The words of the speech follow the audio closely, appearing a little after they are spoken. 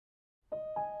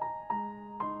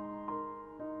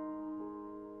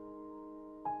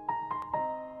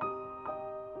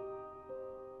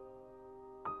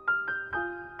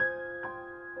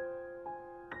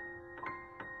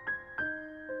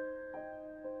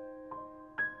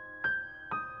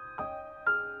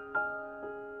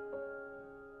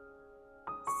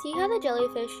See how the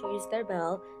jellyfish use their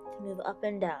bill to move up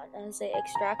and down as they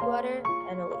extract water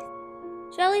and release.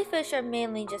 Jellyfish are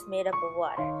mainly just made up of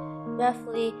water,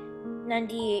 roughly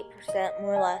 98%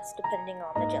 more or less depending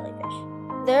on the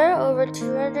jellyfish. There are over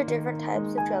 200 different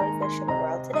types of jellyfish in the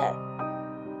world today.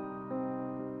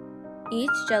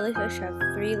 Each jellyfish has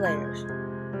 3 layers.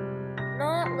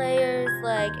 Not layers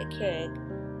like a cake,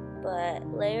 but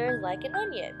layers like an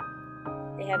onion.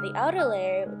 They have the outer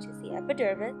layer, which is the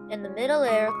epidermis, and the middle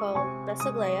layer called the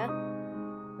mesoglea,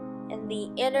 and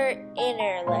the inner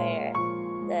layer,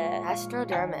 the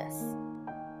astrodermis.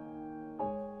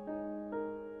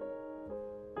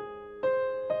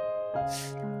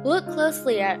 Look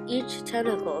closely at each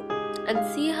tentacle and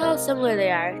see how similar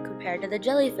they are compared to the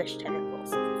jellyfish tentacles.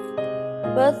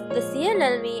 Both the sea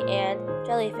anemone and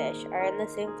jellyfish are in the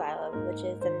same phylum, which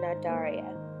is the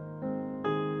Cnidaria.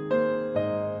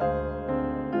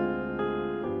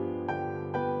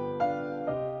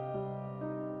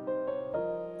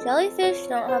 Jellyfish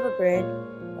don't have a brain,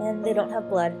 and they don't have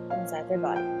blood inside their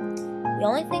body. The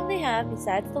only thing they have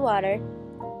besides the water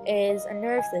is a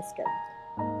nerve system,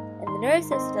 and the nerve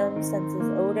system senses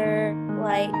odor,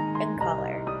 light, and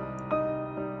color.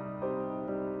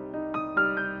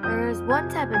 There is one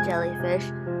type of jellyfish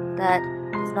that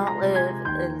does not live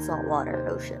in saltwater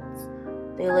oceans.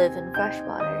 They live in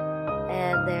freshwater,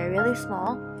 and they're really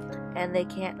small, and they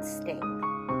can't sting.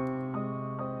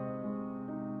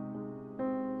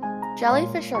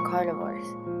 Jellyfish are carnivores.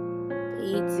 They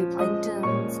eat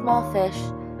zooplankton, small fish,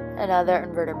 and other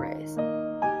invertebrates.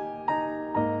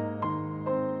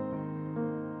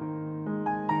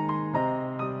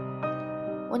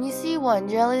 When you see one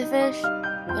jellyfish,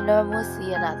 you normally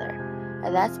see another,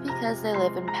 and that's because they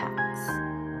live in packs.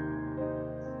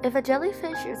 If a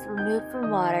jellyfish is removed from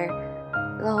water,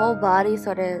 the whole body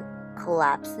sort of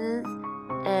collapses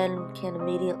and can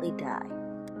immediately die.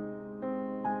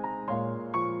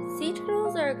 Sea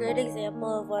turtles are a great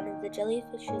example of one of the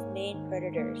jellyfish's main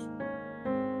predators.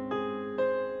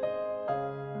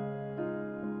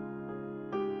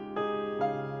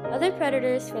 Other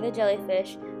predators for the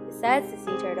jellyfish, besides the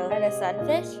sea turtle, are the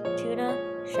sunfish, tuna,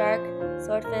 shark,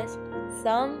 swordfish,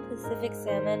 some Pacific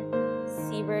salmon,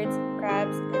 seabirds,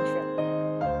 crabs, and shrimp.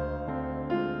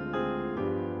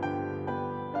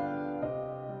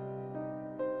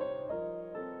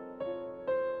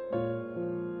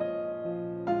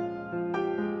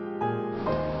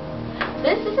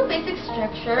 This is a basic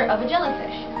structure of a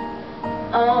jellyfish.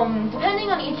 Depending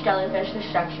on each jellyfish, the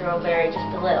structure will vary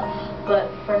just a little, but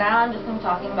for now I'm just going to be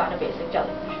talking about a basic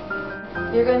jellyfish.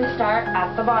 You're going to start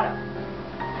at the bottom.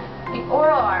 The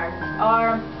oral arms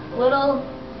are little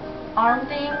arm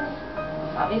things,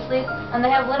 obviously, and they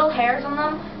have little hairs on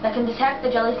them that can detect the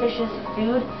jellyfish's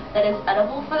food that is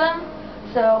edible for them.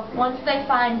 So once they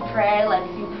find prey, like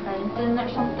zooplankton or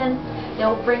something,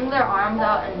 they'll bring their arms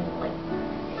out and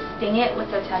sting it with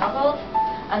their tentacles,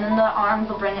 and then the arms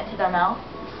will bring it to their mouth,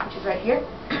 which is right here.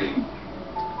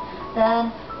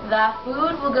 Then the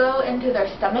food will go into their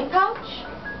stomach pouch,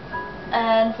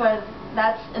 and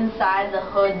that's inside the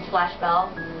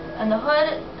hood/bell. And the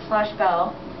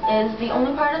hood/bell is the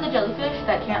only part of the jellyfish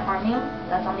that can't harm you.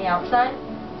 That's on the outside.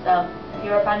 So if you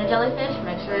ever find a jellyfish,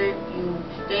 make sure you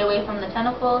stay away from the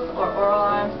tentacles or oral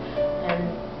arms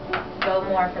and go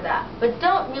more for that. But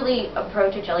don't really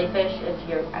approach a jellyfish if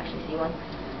you actually see one.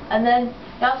 And then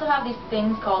you also have these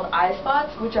things called eye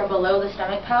spots, which are below the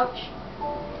stomach pouch.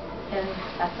 And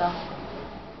that's all.